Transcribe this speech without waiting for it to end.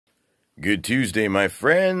Good Tuesday, my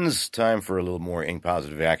friends. Time for a little more ink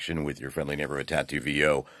positive action with your friendly neighborhood tattoo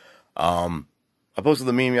VO. I posted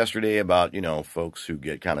the meme yesterday about, folks who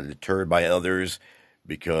get kind of deterred by others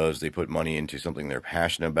because they put money into something they're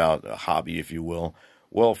passionate about, a hobby, if you will.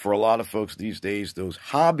 Well, for a lot of folks these days, those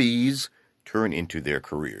hobbies turn into their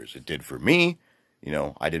careers. It did for me.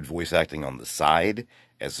 I did voice acting on the side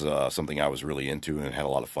as something I was really into and had a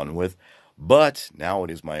lot of fun with. But now it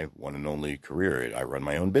is my one and only career. I run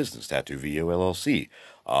my own business, Tattoo VO LLC.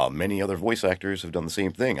 Many other voice actors have done the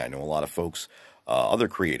same thing. I know a lot of folks, other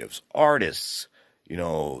creatives, artists,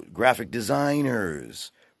 graphic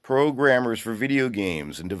designers, programmers for video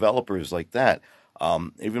games, and developers like that.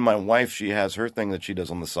 Even my wife, she has her thing that she does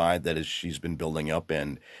on the side that is she's been building up,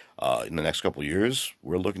 and in the next couple of years,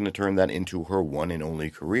 we're looking to turn that into her one and only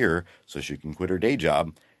career so she can quit her day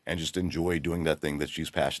job and just enjoy doing that thing that she's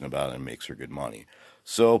passionate about and makes her good money.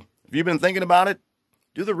 So, if you've been thinking about it,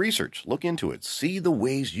 do the research, look into it, see the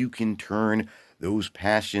ways you can turn those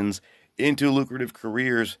passions into lucrative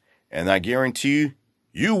careers, and I guarantee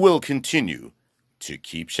you will continue to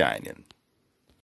keep shining.